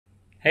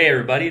Hey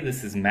everybody,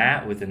 this is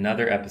Matt with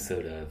another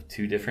episode of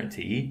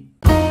 2Different2Eat.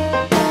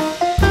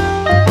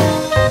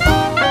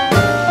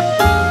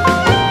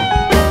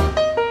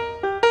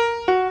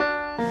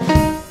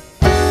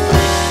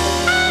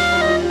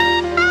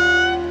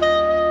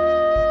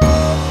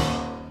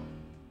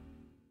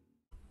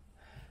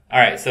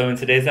 Alright, so in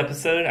today's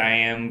episode I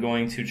am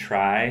going to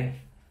try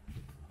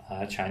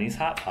a Chinese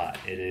hot pot.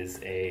 It is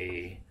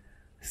a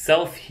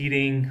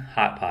self-heating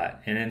hot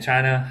pot, and in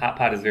China, hot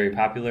pot is very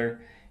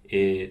popular.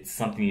 It's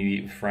something you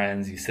eat with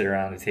friends, you sit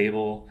around a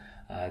table.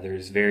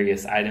 There's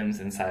various items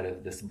inside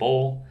of this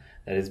bowl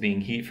that is being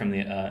heated from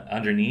the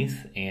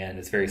underneath, and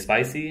it's very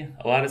spicy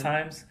a lot of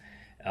times.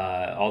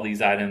 All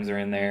these items are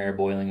in there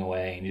boiling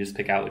away, and you just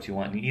pick out what you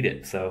want and eat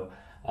it. So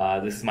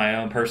this is my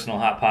own personal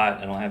hot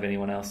pot. I don't have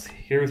anyone else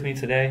here with me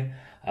today.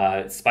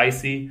 It's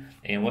spicy,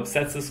 and what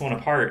sets this one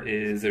apart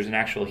is there's an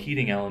actual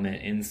heating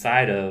element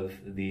inside of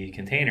the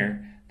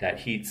container that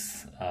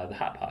heats the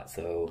hot pot.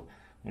 So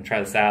I'm going to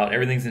try this out.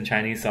 Everything's in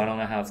Chinese, so I don't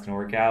know how it's going to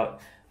work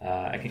out.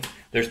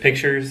 There's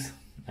pictures,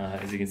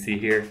 as you can see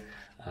here,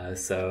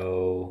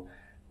 so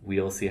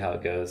we'll see how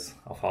it goes.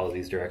 I'll follow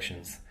these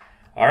directions.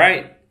 All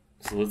right,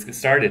 so let's get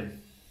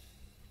started.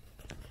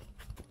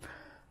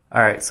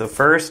 All right, so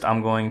first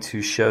I'm going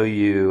to show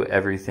you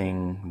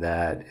everything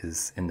that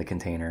is in the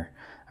container.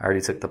 I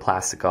already took the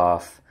plastic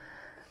off.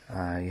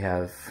 You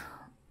have,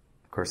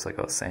 of course, like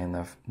I was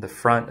saying, the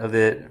front of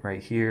it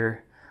right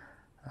here,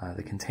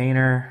 the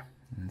container.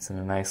 It's in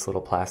a nice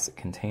little plastic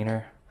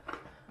container.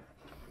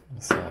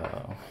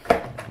 So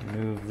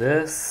remove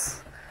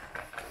this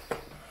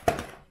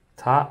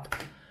top.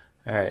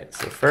 All right,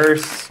 so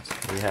first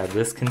we have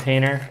this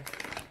container.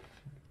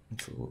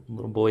 It's a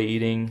little boy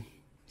eating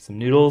some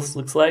noodles,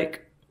 looks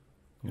like.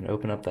 I'm gonna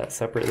open up that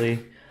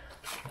separately.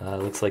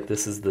 Looks like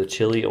this is the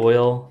chili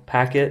oil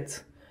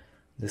packet.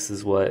 This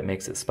is what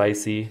makes it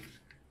spicy.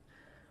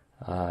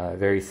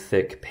 Very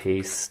thick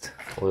paste,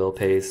 oil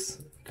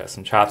paste. Got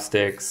some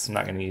chopsticks. I'm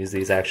not going to use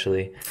these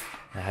actually.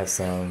 I have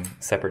some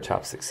separate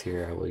chopsticks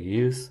here I will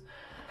use.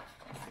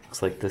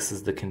 Looks like this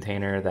is the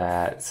container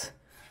that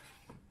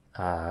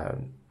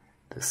the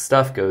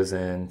stuff goes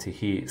in to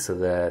heat so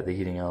that the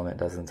heating element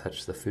doesn't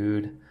touch the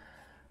food.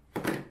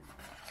 And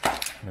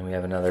then we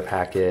have another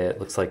packet.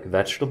 Looks like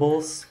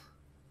vegetables.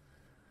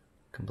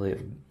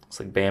 Looks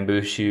like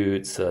bamboo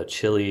shoots,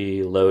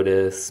 chili,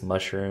 lettuce,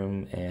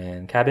 mushroom,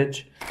 and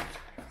cabbage.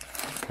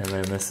 And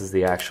then this is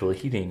the actual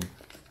heating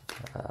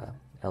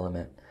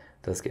element.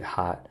 It does get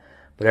hot,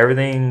 but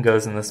everything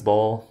goes in this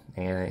bowl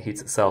and it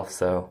heats itself,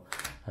 so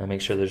make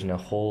sure there's no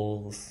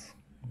holes.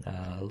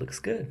 Looks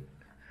good.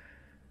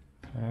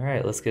 All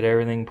right, let's get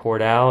everything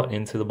poured out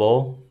into the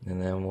bowl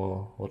and then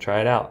we'll try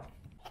it out.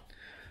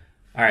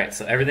 All right,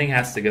 so everything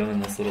has to go in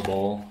this little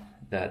bowl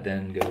that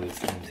then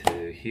goes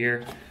into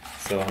here.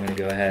 So I'm going to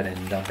go ahead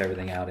and dump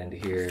everything out into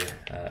here,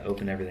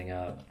 open everything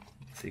up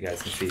so you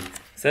guys can see. It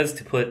says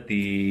to put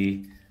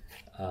the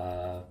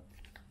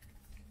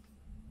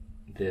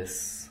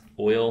this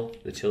oil,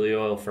 the chili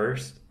oil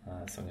first,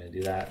 so I'm going to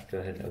do that. Go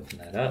ahead and open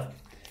that up.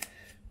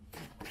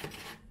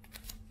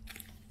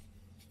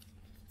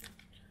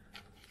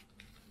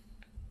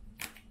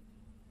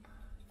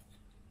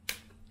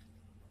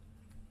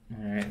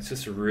 All right, it's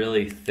just a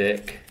really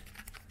thick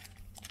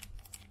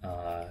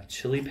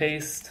chili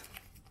paste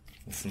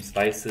with some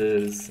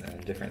spices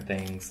and different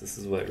things. This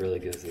is what really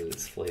gives it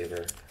its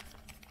flavor.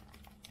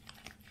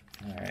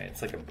 All right,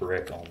 it's like a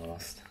brick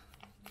almost.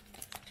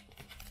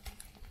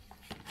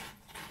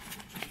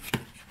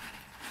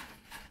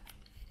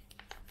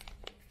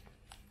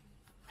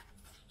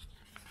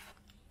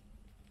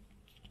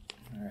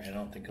 Alright, I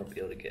don't think I'll be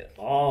able to get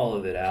all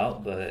of it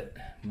out, but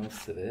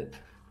most of it.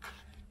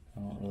 I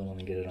don't really want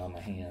to get it on my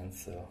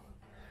hands, so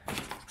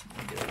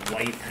I'll get a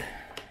wipe.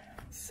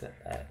 Set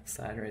that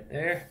aside right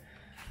there.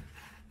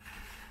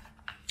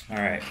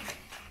 Alright,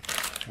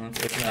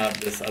 let's open up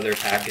this other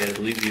packet. I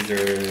believe these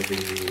are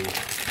the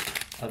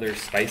other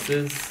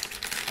spices.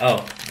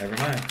 Oh, never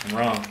mind, I'm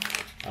wrong.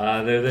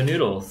 They're the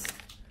noodles.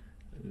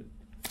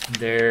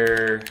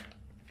 They're,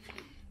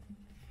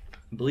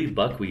 I believe,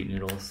 buckwheat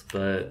noodles,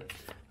 but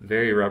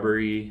very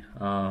rubbery,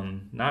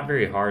 not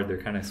very hard.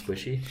 They're kind of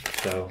squishy.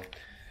 So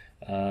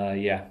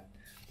yeah,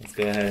 let's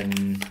go ahead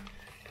and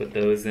put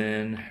those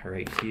in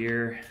right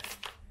here.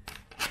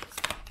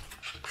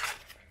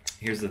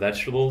 Here's the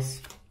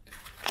vegetables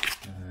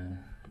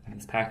in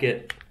this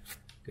packet.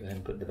 Go ahead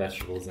and put the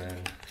vegetables in.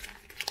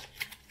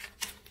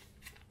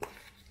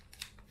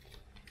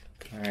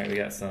 All right, we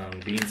got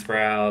some bean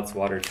sprouts,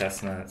 water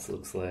chestnuts,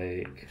 looks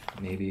like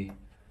maybe.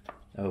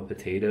 Oh,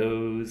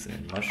 potatoes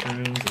and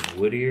mushrooms and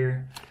wood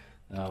ear.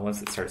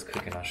 Once it starts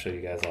cooking, I'll show you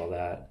guys all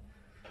that.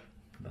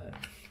 But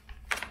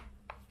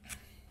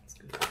let's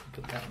go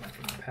put that back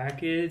in the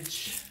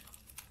package.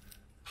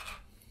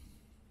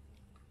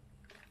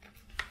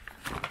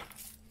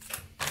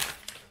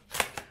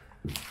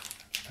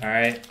 All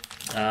right,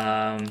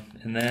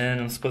 and then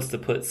I'm supposed to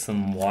put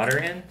some water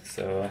in.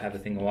 So I have a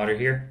thing of water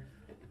here.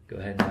 Go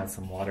ahead and add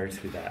some water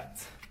to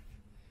that.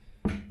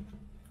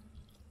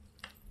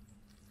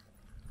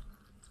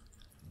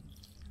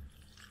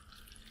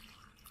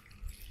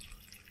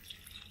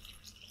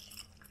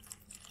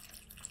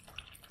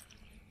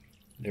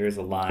 there is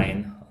a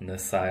line on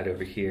this side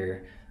over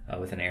here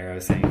with an arrow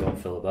saying don't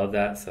fill above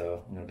that,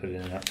 so I'm going to put it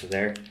in up to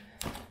there.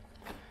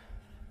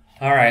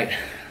 All right,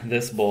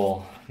 this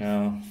bowl.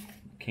 No,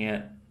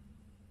 can't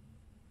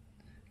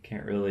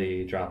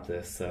really drop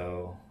this.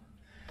 So,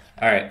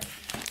 all right.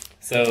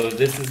 So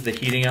this is the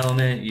heating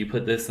element. You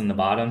put this in the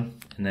bottom,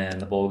 and then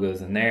the bowl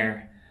goes in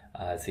there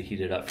to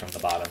heat it up from the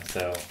bottom.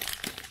 So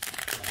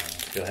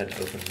go ahead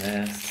and open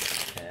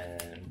this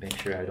and make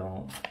sure I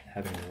don't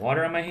have any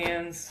water on my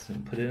hands,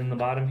 and put it in the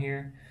bottom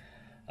here.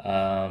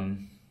 All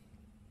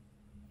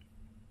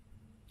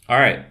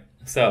right,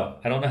 so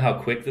I don't know how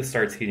quick this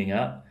starts heating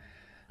up,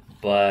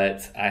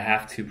 but I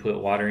have to put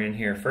water in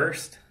here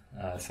first.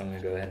 So I'm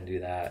gonna go ahead and do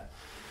that.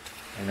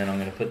 And then I'm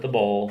gonna put the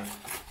bowl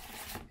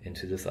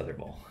into this other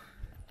bowl.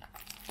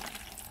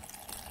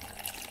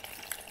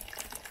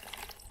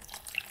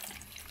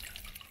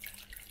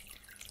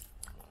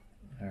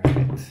 All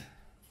right,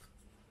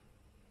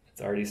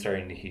 it's already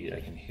starting to heat,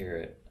 I can hear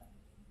it.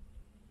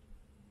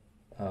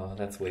 Oh,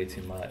 that's way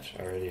too much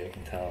already, I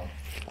can tell.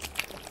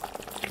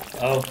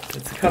 Oh,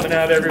 it's coming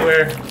out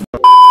everywhere.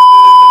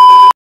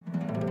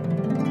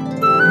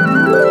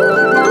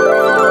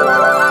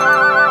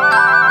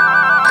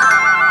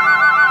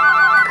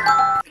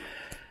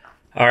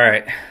 All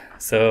right,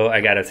 so I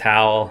got a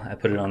towel. I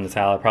put it on the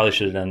towel. I probably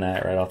should have done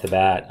that right off the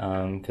bat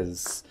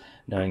because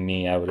knowing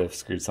me, I would have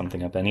screwed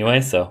something up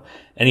anyway. So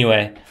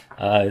anyway,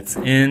 it's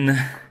in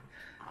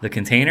the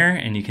container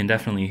and you can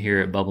definitely hear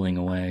it bubbling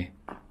away.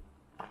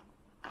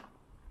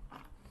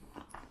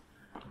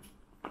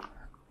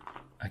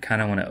 I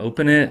kind of want to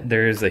open it.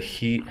 There's a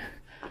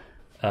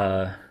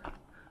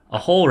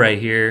hole right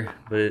here,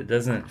 but it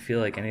doesn't feel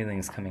like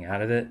anything's coming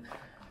out of it.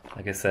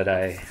 Like I said,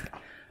 I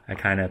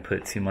kind of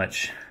put too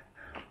much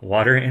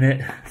water in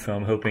it, so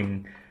I'm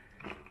hoping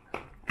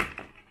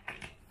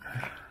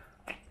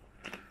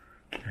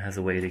it has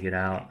a way to get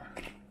out.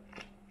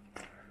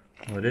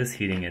 Well, it is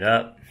heating it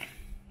up.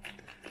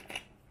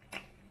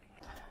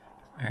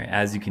 All right,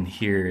 as you can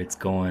hear, it's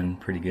going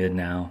pretty good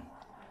now.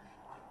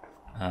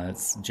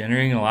 It's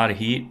generating a lot of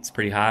heat. It's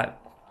pretty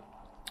hot.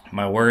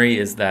 My worry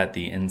is that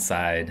the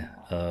inside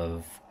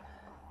of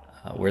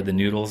where the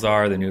noodles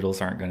aren't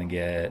going to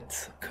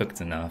get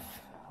cooked enough.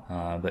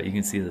 But you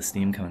can see the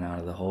steam coming out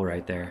of the hole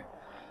right there.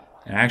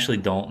 And I actually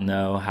don't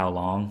know how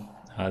long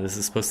this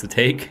is supposed to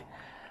take.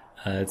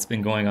 It's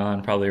been going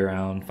on probably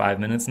around 5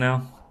 minutes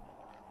now.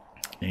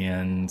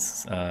 And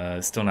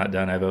still not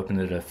done. I've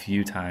opened it a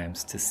few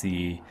times to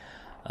see,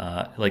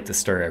 like to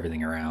stir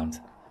everything around.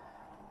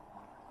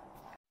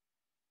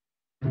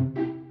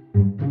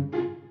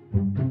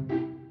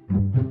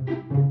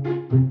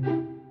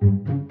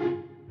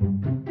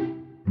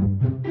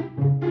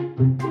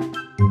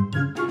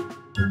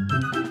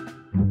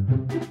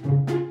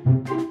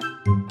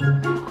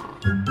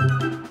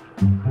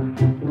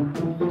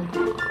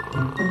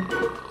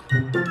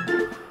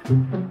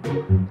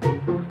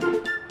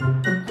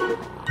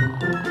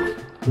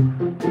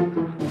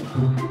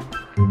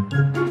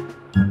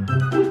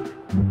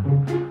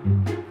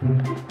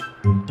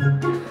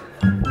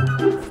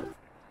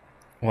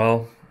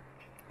 Well,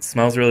 it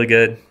smells really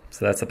good,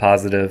 so that's a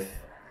positive.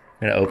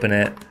 I'm gonna open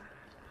it.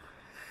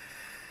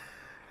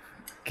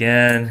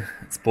 Again,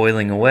 it's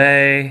boiling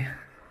away.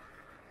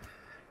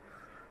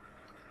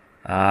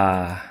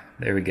 Ah,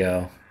 there we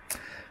go.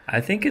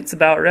 I think it's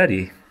about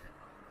ready.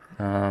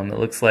 It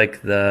looks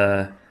like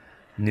the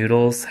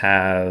noodles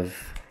have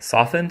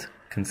softened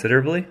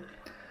considerably.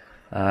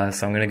 So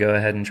I'm gonna go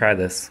ahead and try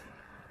this.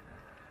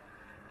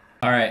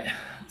 All right,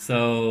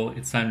 so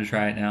it's time to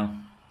try it now.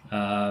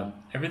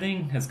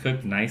 Everything has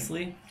cooked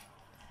nicely.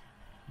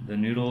 The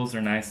noodles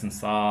are nice and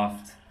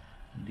soft.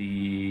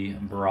 The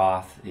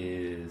broth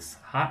is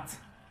hot,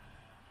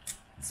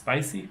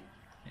 spicy,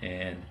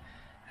 and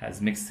has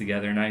mixed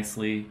together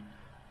nicely.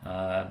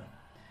 I'm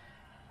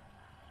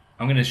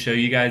going to show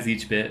you guys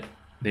each bit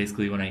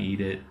basically when I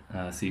eat it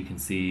so you can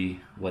see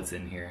what's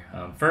in here.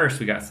 First,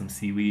 we got some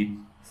seaweed,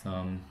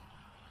 some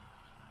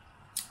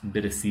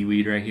bit of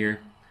seaweed right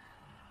here.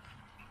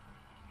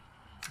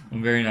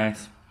 Very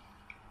nice.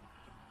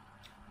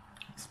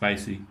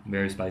 Spicy,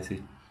 very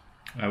spicy.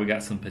 We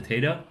got some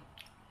potato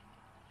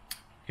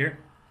here.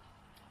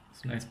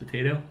 Some nice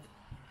potato.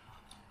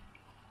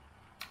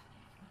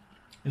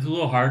 It's a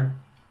little hard,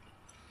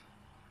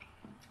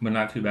 but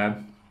not too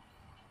bad.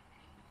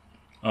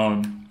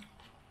 I'm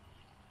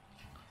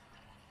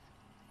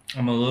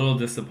a little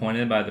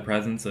disappointed by the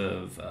presence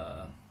of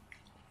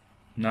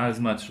not as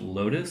much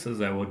lotus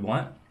as I would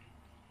want.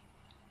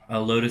 A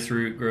lotus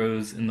root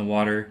grows in the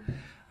water.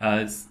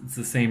 It's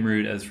the same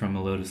root as from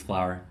a lotus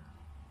flower.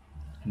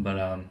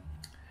 But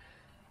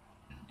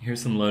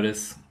here's some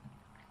lotus.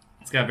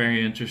 It's got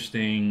very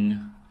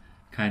interesting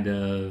kind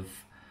of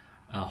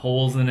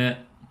holes in it.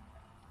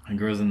 It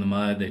grows in the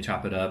mud. They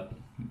chop it up.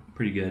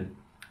 Pretty good.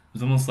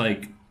 It's almost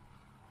like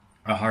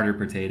a harder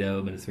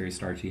potato, but it's very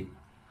starchy.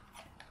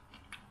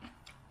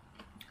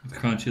 It's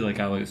crunchy like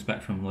I would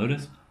expect from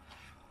lotus.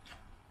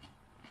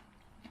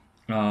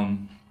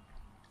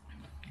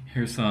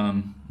 Here's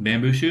some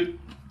bamboo shoot.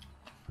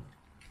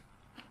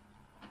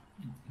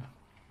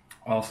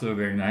 Also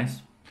very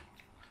nice.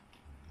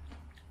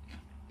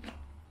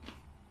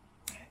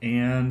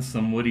 And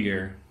some wood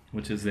ear,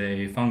 which is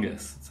a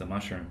fungus. It's a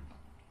mushroom.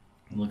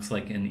 It looks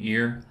like an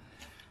ear.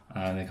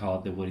 They call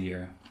it the wood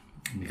ear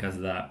because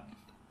of that.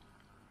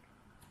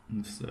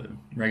 It's a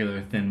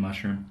regular thin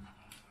mushroom.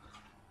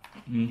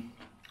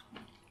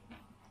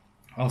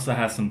 Also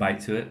has some bite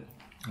to it,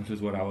 which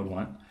is what I would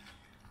want.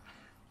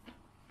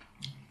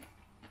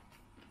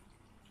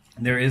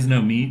 There is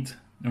no meat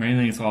or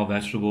anything. It's all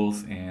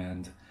vegetables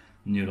and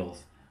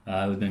noodles. It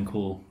would have been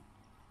cool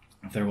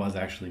if there was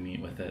actually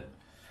meat with it.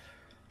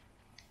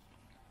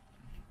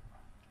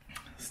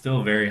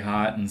 Still very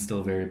hot and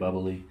still very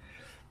bubbly.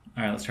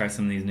 All right, let's try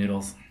some of these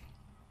noodles.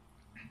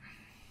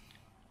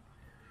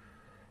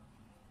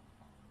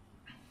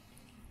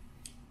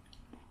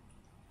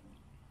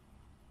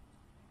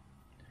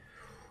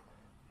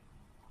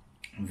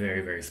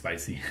 Very, very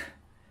spicy.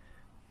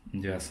 I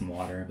do have some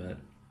water, but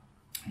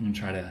I'm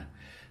gonna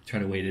try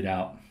to wait it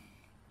out.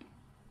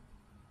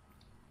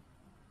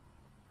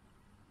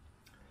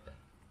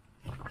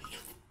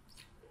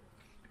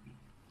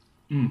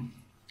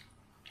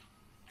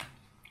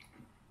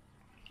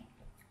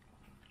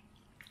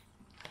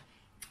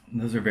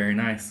 Those are very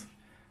nice.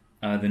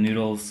 The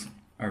noodles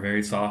are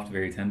very soft,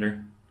 very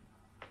tender,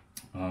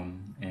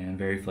 and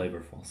very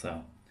flavorful.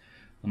 So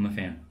I'm a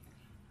fan.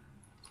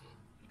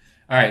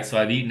 All right, so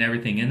I've eaten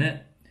everything in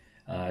it.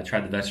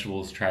 Tried the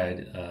vegetables,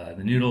 tried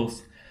the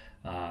noodles.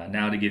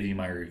 Now to give you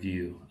my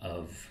review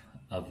of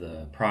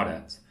the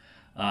product.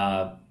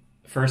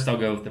 First, I'll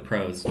go with the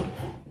pros.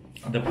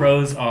 The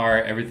pros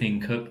are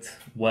everything cooked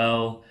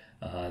well.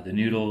 The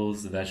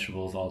noodles, the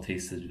vegetables all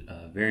tasted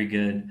very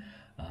good.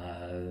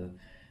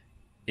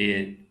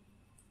 It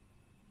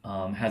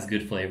has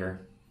good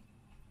flavor.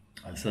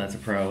 So that's a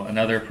pro.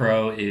 Another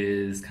pro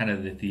is kind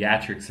of the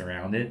theatrics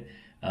around it.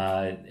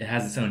 It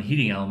has its own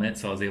heating element,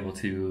 so I was able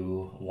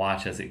to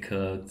watch as it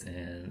cooked,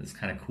 and it's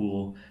kind of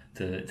cool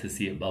to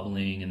see it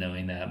bubbling and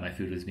knowing that my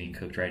food was being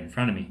cooked right in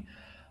front of me.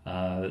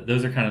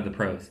 Those are kind of the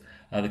pros.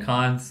 The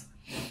cons,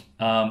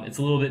 it's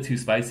a little bit too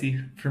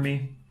spicy for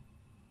me.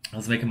 It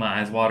was making my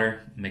eyes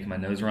water, making my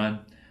nose run.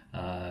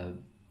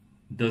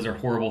 Those are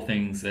horrible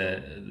things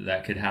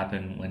that could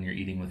happen when you're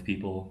eating with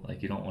people.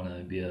 Like, you don't want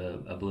to be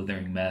a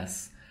blithering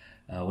mess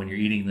when you're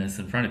eating this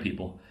in front of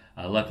people.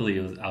 Luckily,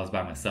 I was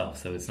by myself,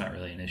 so it's not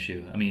really an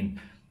issue. I mean,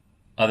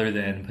 other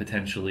than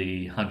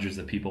potentially hundreds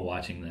of people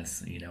watching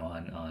this,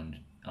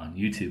 on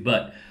YouTube.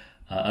 But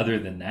other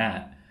than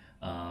that,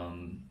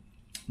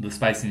 the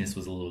spiciness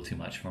was a little too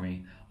much for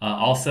me.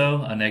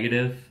 Also, a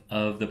negative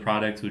of the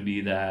product would be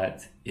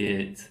that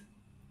it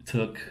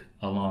took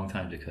a long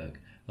time to cook.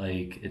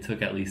 Like, it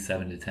took at least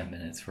 7 to 10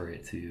 minutes for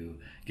it to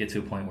get to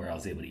a point where I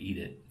was able to eat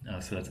it.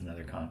 So that's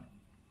another con.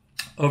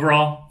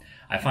 Overall,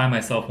 I find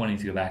myself wanting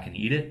to go back and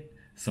eat it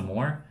some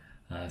more.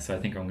 So I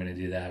think I'm going to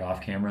do that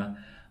off camera.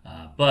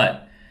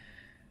 But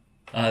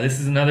this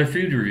is another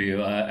food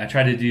review. I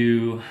try to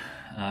do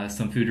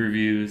some food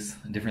reviews,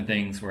 different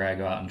things where I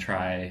go out and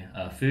try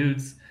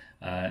foods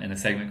in a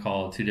segment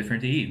called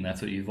 2Different2Eat. And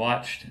that's what you've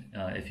watched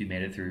if you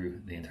made it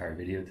through the entire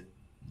video.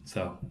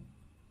 So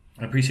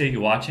I appreciate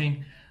you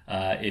watching.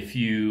 If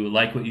you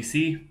like what you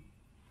see,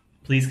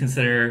 please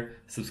consider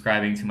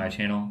subscribing to my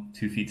channel,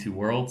 2 Feet 2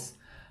 Worlds.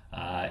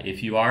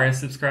 If you are a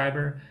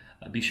subscriber,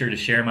 be sure to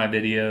share my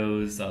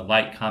videos,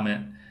 like,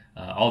 comment,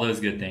 all those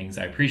good things.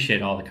 I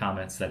appreciate all the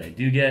comments that I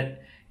do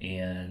get,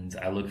 and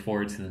I look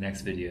forward to the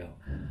next video.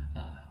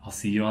 I'll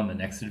see you on the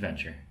next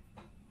adventure.